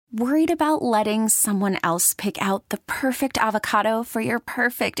Worried about letting someone else pick out the perfect avocado for your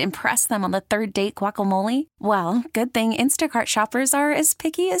perfect impress them on the third date guacamole? Well, good thing Instacart shoppers are as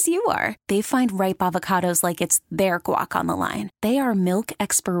picky as you are. They find ripe avocados like it's their guac on the line. They are milk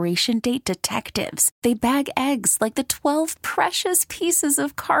expiration date detectives. They bag eggs like the 12 precious pieces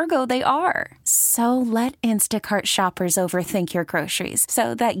of cargo they are. So let Instacart shoppers overthink your groceries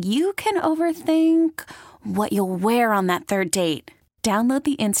so that you can overthink what you'll wear on that third date. Download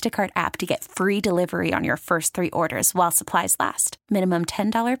the Instacart app to get free delivery on your first 3 orders while supplies last. Minimum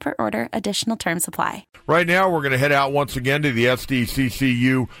 $10 per order. Additional terms apply. Right now, we're going to head out once again to the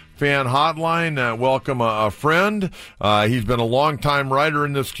SDCCU fan hotline. Welcome a friend. He's been a longtime writer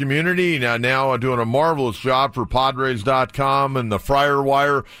in this community, now doing a marvelous job for Padres.com and the Friar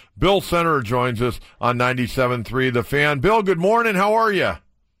Wire. Bill Center joins us on 97.3 The Fan. Bill, good morning. How are you?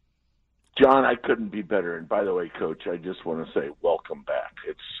 John, I couldn't be better. And by the way, Coach, I just want to say welcome back.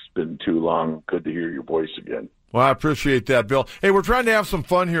 It's been too long. Good to hear your voice again. Well, I appreciate that, Bill. Hey, we're trying to have some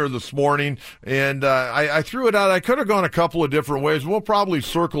fun here this morning, and I threw it out. I could have gone a couple of different ways. We'll probably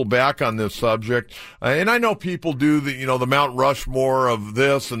circle back on this subject. And I know people do the Mount Rushmore of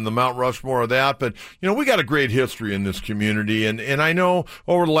this and the Mount Rushmore of that, but, we got a great history in this community. And I know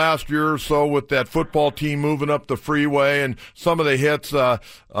over the last year or so with that football team moving up the freeway and some of the hits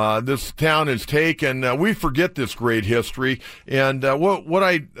this town has taken, we forget this great history. And what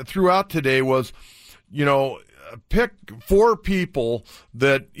I threw out today was, pick 4 people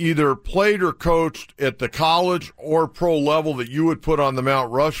that either played or coached at the college or pro level that you would put on the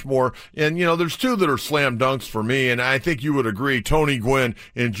Mount Rushmore. And, there's 2 that are slam dunks for me, and I think you would agree, Tony Gwynn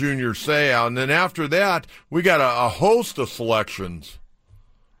and Junior Seau. And then after that, we got a host of selections.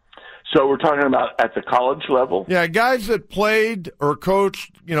 So we're talking about at the college level? Yeah, guys that played or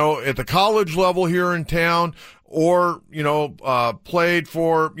coached, at the college level here in town, or, played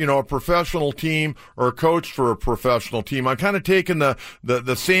for, a professional team or coached for a professional team. I'm kind of taking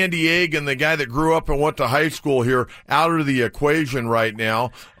the San Diego and the guy that grew up and went to high school here out of the equation right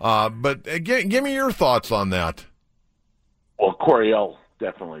now. But again, give me your thoughts on that. Well, Coryell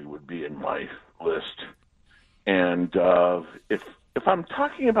definitely would be in my list. And if I'm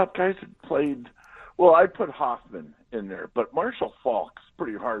talking about guys that played, well, I'd put Hoffman in there, but Marshall Faulk's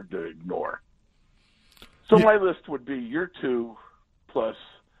pretty hard to ignore. So my list would be your 2 plus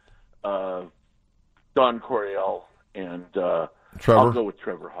Don Coryell and Trevor. I'll go with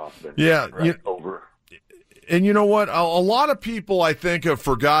Trevor Hoffman. Yeah, over. And you know what? A lot of people, I think, have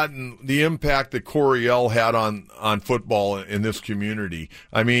forgotten the impact that Coryell had on football in this community.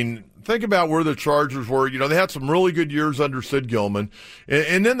 I mean, think about where the Chargers were. They had some really good years under Sid Gilman,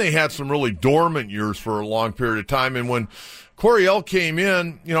 and then they had some really dormant years for a long period of time. And when Coryell came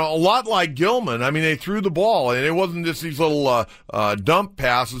in, a lot like Gilman. I mean, they threw the ball, and it wasn't just these little dump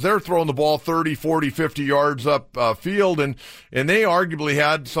passes. They're throwing the ball 30, 40, 50 yards up field, and they arguably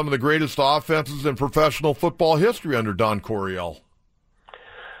had some of the greatest offenses in professional football history under Don Coryell.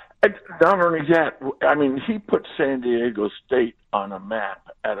 And not only that, I mean, he put San Diego State on a map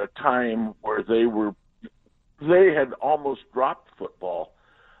at a time where they had almost dropped football.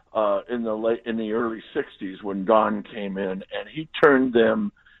 In the early 60s when Don came in, and he turned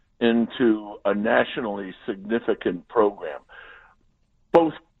them into a nationally significant program.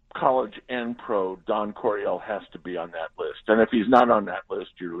 Both college and pro, Don Coryell has to be on that list. And if he's not on that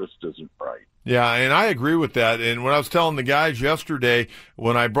list, your list isn't right. Yeah, and I agree with that. And when I was telling the guys yesterday,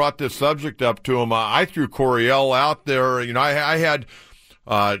 when I brought this subject up to them, I threw Coryell out there. I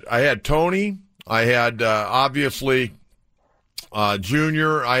had Tony, I had obviously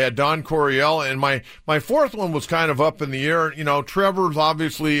Junior, I had Don Coryell, and my 4th one was kind of up in the air. Trevor's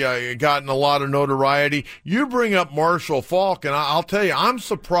obviously gotten a lot of notoriety. You bring up Marshall Faulk, and I'll tell you, I'm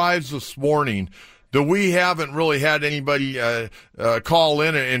surprised this morning that we haven't really had anybody call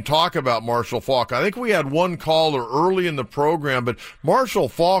in and talk about Marshall Faulk. I think we had one caller early in the program, but Marshall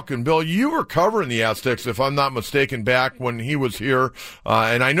Faulk, and Bill, you were covering the Aztecs, if I'm not mistaken, back when he was here,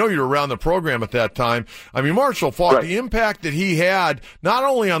 and I know you were around the program at that time. I mean, Marshall Faulk, right. The impact that he had, not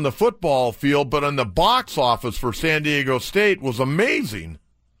only on the football field, but on the box office for San Diego State was amazing.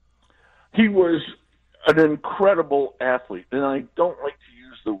 He was an incredible athlete, and I don't like to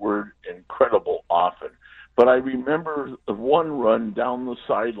use the word incredible often, but I remember one run down the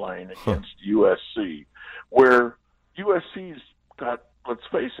sideline against USC where USC's got, let's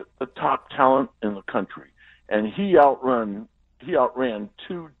face it, the top talent in the country, and he outran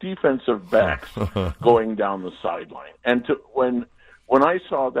 2 defensive backs going down the sideline. And when I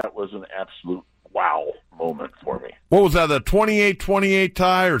saw that was an absolute wow moment for me. What was that, a 28-28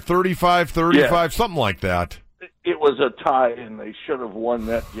 tie or 35-35, something like that? it was a tie, and they should have won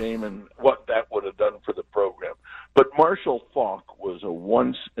that game, and what that would have done for the program. But Marshall Faulk was a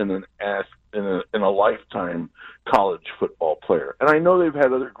once in a lifetime college football player, and I know they've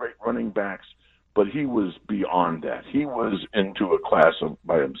had other great running backs, but he was beyond that. He was into a class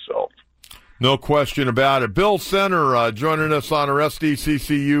by himself. No question about it. Bill Center joining us on our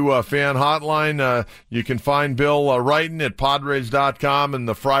SDCCU fan hotline. You can find Bill writing at Padres.com and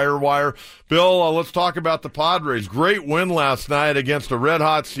the Friar Wire. Bill, let's talk about the Padres. Great win last night against a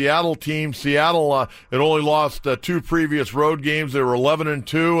red-hot Seattle team. Seattle had only lost 2 previous road games. They were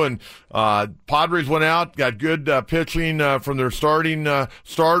 11-2, and Padres went out, got good pitching from their starting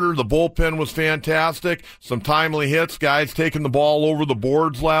starter. The bullpen was fantastic. Some timely hits. Guys taking the ball over the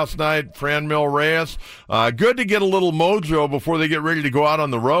boards last night. Franmil Reyes. Good to get a little mojo before they get ready to go out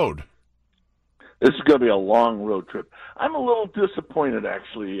on the road. This is going to be a long road trip. I'm a little disappointed,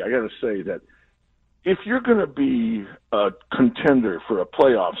 actually. I got to say that if you're going to be a contender for a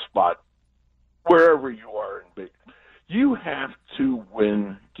playoff spot, wherever you are in big, you have to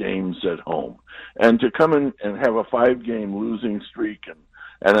win games at home. And to come in and have a 5-game losing streak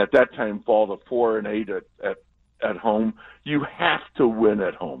and at that time fall to 4-8 at home, you have to win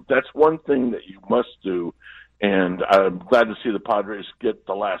at home. That's one thing that you must do. And I'm glad to see the Padres get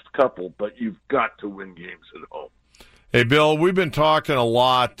the last couple, but you've got to win games at home. Hey, Bill, we've been talking a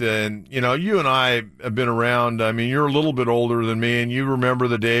lot, and, you know, you and I have been around. I mean, you're a little bit older than me, and you remember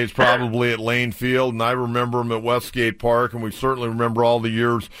the days probably at Lane Field, and I remember them at Westgate Park, and we certainly remember all the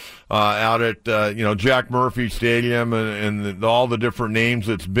years out at, Jack Murphy Stadium and all the different names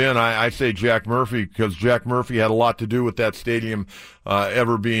it's been. I say Jack Murphy because Jack Murphy had a lot to do with that stadium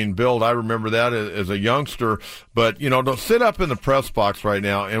ever being built. I remember that as a youngster. But, to sit up in the press box right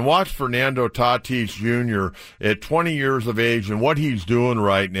now and watch Fernando Tatis Jr. at 20 years of age and what he's doing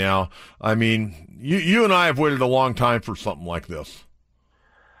right now, I mean, you and I have waited a long time for something like this.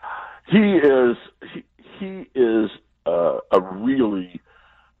 He is a really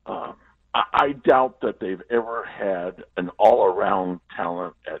I doubt that they've ever had an all-around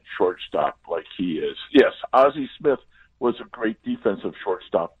talent at shortstop like he is. Yes, Ozzie Smith was a great defensive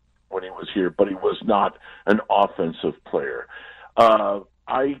shortstop when he was here, but he was not an offensive player.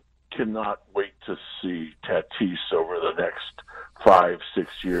 I cannot wait to see Tatis over the next 5-6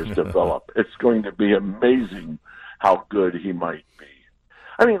 years develop. It's going to be amazing how good he might be.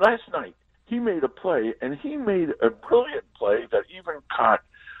 I mean, last night he made a play, and he made a brilliant play that even caught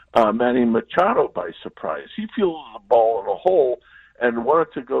Manny Machado by surprise. He fielded the ball in a hole and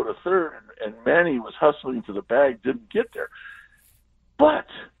wanted to go to third, and Manny was hustling for the bag, didn't get there. But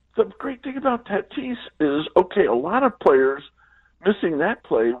the great thing about Tatis is, okay, a lot of players missing that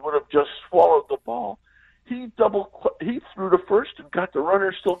play would have just swallowed the ball. He threw to first and got the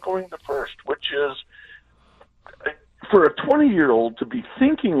runner still going to first, which is, for a 20-year-old to be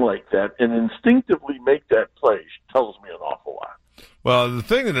thinking like that and instinctively make that play tells me an awful lot. Well, the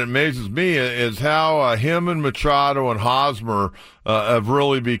thing that amazes me is how him and Machado and Hosmer have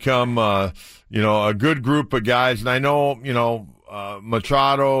really become, a good group of guys. And I know,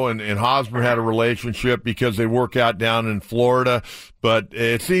 Machado and Hosmer had a relationship because they work out down in Florida. But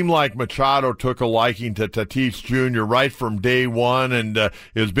it seemed like Machado took a liking to Tatis Jr. right from day one and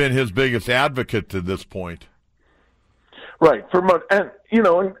has been his biggest advocate to this point. Right. And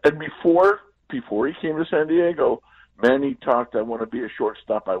before he came to San Diego, Manny talked, I want to be a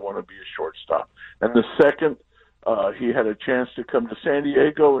shortstop, And the second he had a chance to come to San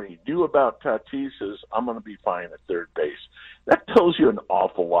Diego and he knew about Tatis, I'm going to be fine at third base. That tells you an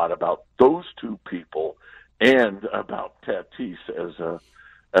awful lot about those two people and about Tatis as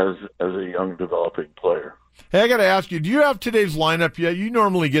a young developing player. Hey, I got to ask you, do you have today's lineup yet? You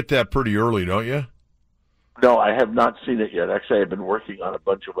normally get that pretty early, don't you? No, I have not seen it yet. Actually, I've been working on a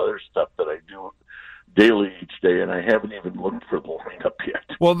bunch of other stuff that I do daily each day, and I haven't even looked for the lineup yet.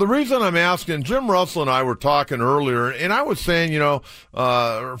 Well, the reason I'm asking, Jim Russell and I were talking earlier, and I was saying,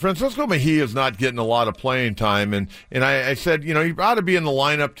 Francisco Mejia is not getting a lot of playing time, and I said, you ought to be in the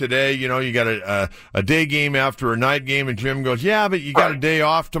lineup today. You got a day game after a night game, and Jim goes, yeah, but you got a day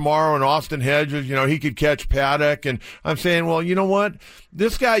off tomorrow, and Austin Hedges, he could catch Paddock, and I'm saying, well, you know what?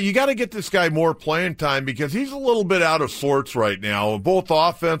 This guy, you got to get this guy more playing time because he's a little bit out of sorts right now, both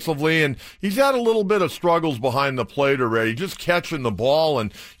offensively, and he's had a little bit of struggles behind the plate already, just catching the ball.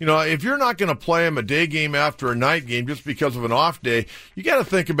 And, if you're not going to play him a day game after a night game just because of an off day, you got to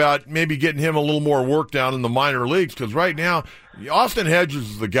think about maybe getting him a little more work down in the minor leagues because right now, Austin Hedges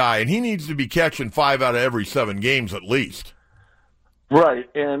is the guy, and he needs to be catching 5 out of every 7 games at least. Right,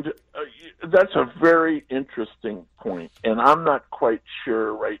 and that's a very interesting point, and I'm not quite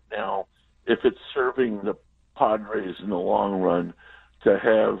sure right now if it's serving Padres in the long run to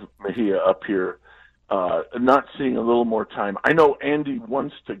have Mejia up here, not seeing a little more time. I know Andy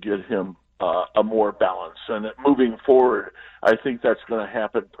wants to get him a more balance, and moving forward, I think that's going to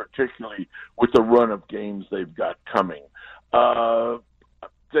happen, particularly with the run of games they've got coming.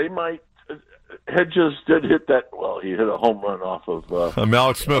 They might. Hedges did hit that. Well, he hit a home run off of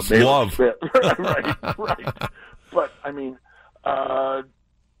Alex Smith's glove. right. But I mean,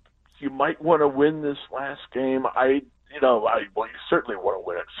 you might want to win this last game. You certainly want to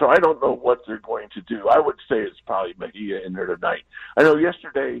win it. So I don't know what they're going to do. I would say it's probably Mejia in there tonight. I know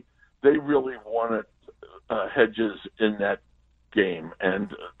yesterday they really wanted Hedges in that game,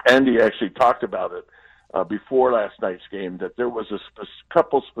 and Andy actually talked about it before last night's game, that there was a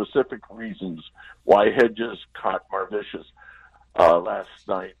couple specific reasons why Hedges caught Marvicius last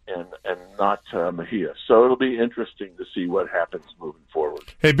night and not Mejia. So it'll be interesting to see what happens moving forward.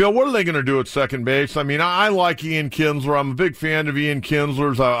 Hey, Bill, what are they going to do at second base? I mean, I like Ian Kinsler. I'm a big fan of Ian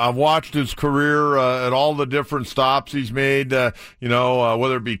Kinsler's. I've watched his career at all the different stops he's made,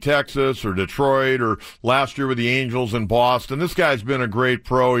 whether it be Texas or Detroit or last year with the Angels in Boston. This guy's been a great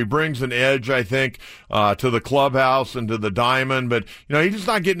pro. He brings an edge, I think, to the clubhouse and to the diamond. But, he's just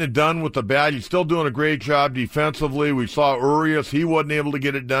not getting it done with the bat. He's still doing a great job defensively. We saw Urias. He wasn't able to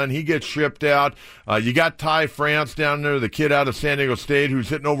get it done. He gets shipped out. You got Ty France down there, the kid out of San Diego State, who's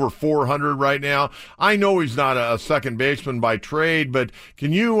hitting over 400 right now. I know he's not a second baseman by trade, but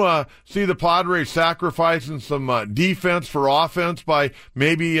can you see the Padres sacrificing some defense for offense by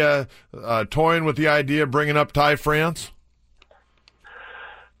maybe toying with the idea of bringing up Ty France?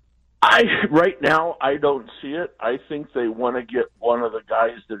 Right now, I don't see it. I think they want to get one of the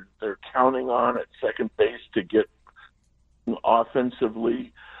guys that they're counting on at second base to get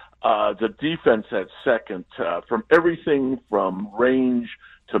offensively. The defense at second, from everything from range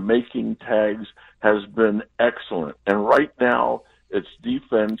to making tags, has been excellent. And right now, it's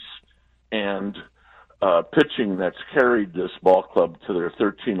defense and pitching that's carried this ball club to their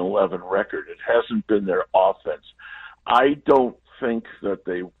 13-11 record. It hasn't been their offense. I don't think that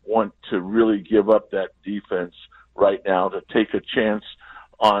they want to really give up that defense right now to take a chance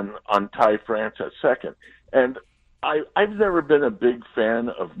on Ty France at second. And I've never been a big fan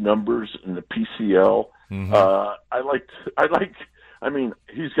of numbers in the PCL. Mm-hmm.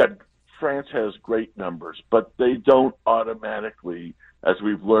 France has great numbers, but they don't automatically, as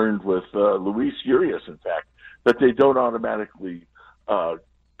we've learned with Luis Urias, in fact, that they don't automatically go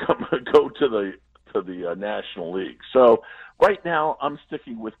to the National League. So right now, I'm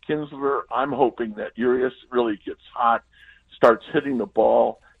sticking with Kinsler. I'm hoping that Urias really gets hot, starts hitting the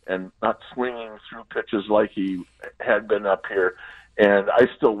ball, and not swinging through pitches like he had been up here. And I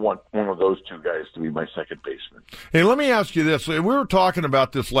still want one of those two guys to be my second baseman. Hey, let me ask you this. We were talking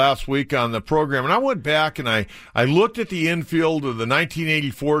about this last week on the program, and I went back and I looked at the infield of the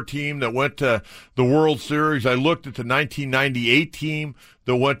 1984 team that went to the World Series. I looked at the 1998 team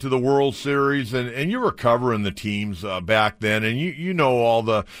that went to the World Series, and you were covering the teams back then, and you know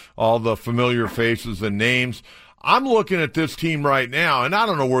all the familiar faces and names. I'm looking at this team right now, and I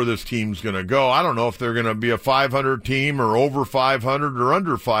don't know where this team's going to go. I don't know if they're going to be a 500 team or over 500 or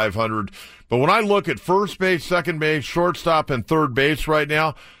under 500. But when I look at first base, second base, shortstop, and third base right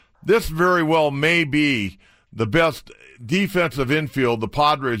now, this very well may be the best defensive infield the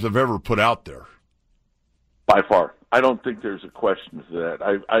Padres have ever put out there. By far. I don't think there's a question to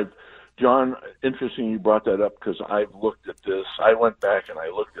that. John, interesting you brought that up because I've looked at this. I went back and I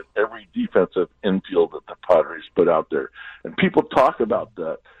looked at every defensive infield that the Padres put out there. And people talk about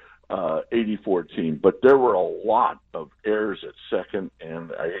that 84 team, but there were a lot of errors at second,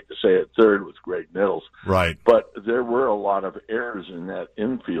 and I hate to say at third with Greg Nettles. Right. But there were a lot of errors in that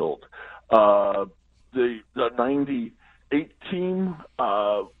infield. The 98 team,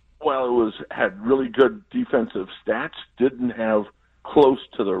 while it had really good defensive stats, didn't have close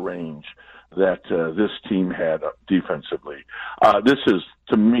to the range that this team had defensively. This is,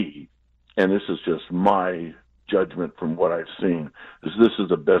 to me, and this is just my judgment from what I've seen, this is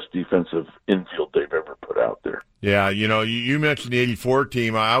the best defensive infield they've ever put out there. Yeah, you mentioned the 84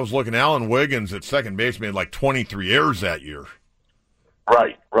 team. I was looking, Alan Wiggins at second base made like 23 errors that year.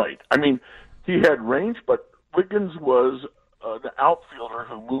 Right. I mean, he had range, but Wiggins was the outfielder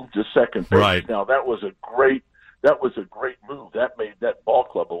who moved to second base. Right. Now, that was a great move. That made that ball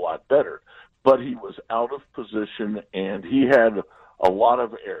club a lot better. But he was out of position, and he had a lot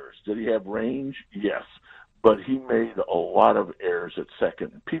of errors. Did he have range? Yes. But he made a lot of errors at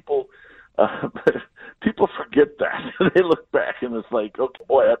second. People forget that. They look back, and it's like, okay,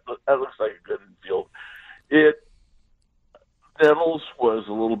 boy, that looks like a good infield. Nettles was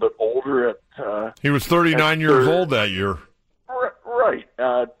a little bit older at. He was 39 years old that year. Right.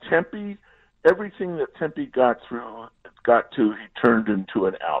 Tempe, everything that Tempe got to, he turned into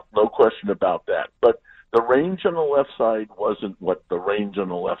an out. No question about that. But the range on the left side wasn't what the range on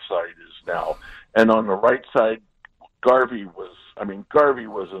the left side is now. And on the right side, Garvey was an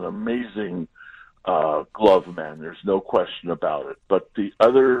amazing glove man. There's no question about it. But the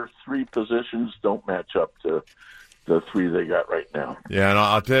other three positions don't match up to the three they got right now. Yeah, and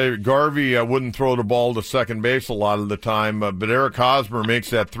I'll tell you, Garvey wouldn't throw the ball to second base a lot of the time, but Eric Hosmer makes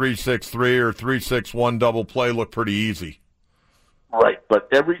that 3-6-3 or 3-6-1 double play look pretty easy. Right, but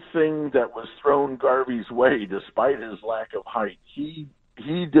everything that was thrown Garvey's way, despite his lack of height, he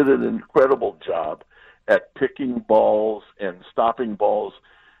did an incredible job at picking balls and stopping balls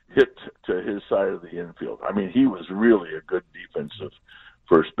hit to his side of the infield. I mean, he was really a good defensive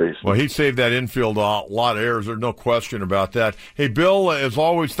first baseman. Well, he saved that infield a lot of errors. There's no question about that. Hey, Bill, as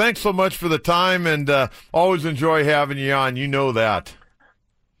always, thanks so much for the time, and always enjoy having you on. You know that.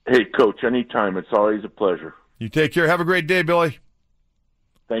 Hey, Coach, anytime. It's always a pleasure. You take care. Have a great day, Billy.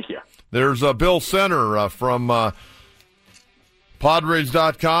 Thank you. There's Bill Center from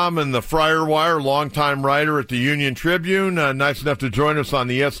Padres.com and the Friar Wire, longtime writer at the Union Tribune. Nice enough to join us on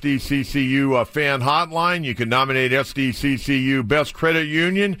the SDCCU fan hotline. You can nominate SDCCU Best Credit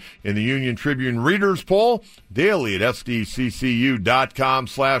Union in the Union Tribune Readers Poll daily at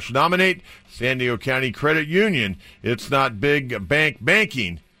SDCCU.com/nominate. San Diego County Credit Union. It's not big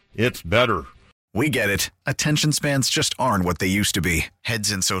banking. It's better. We get it. Attention spans just aren't what they used to be. Heads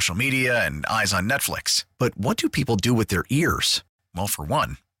in social media and eyes on Netflix. But what do people do with their ears? Well, for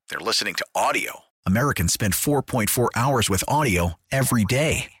one, they're listening to audio. Americans spend 4.4 hours with audio every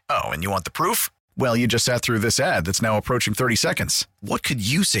day. Oh, and you want the proof? Well, you just sat through this ad that's now approaching 30 seconds. What could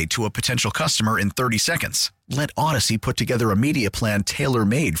you say to a potential customer in 30 seconds? Let Odyssey put together a media plan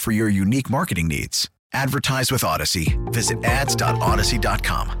tailor-made for your unique marketing needs. Advertise with Odyssey. Visit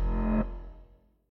ads.odyssey.com.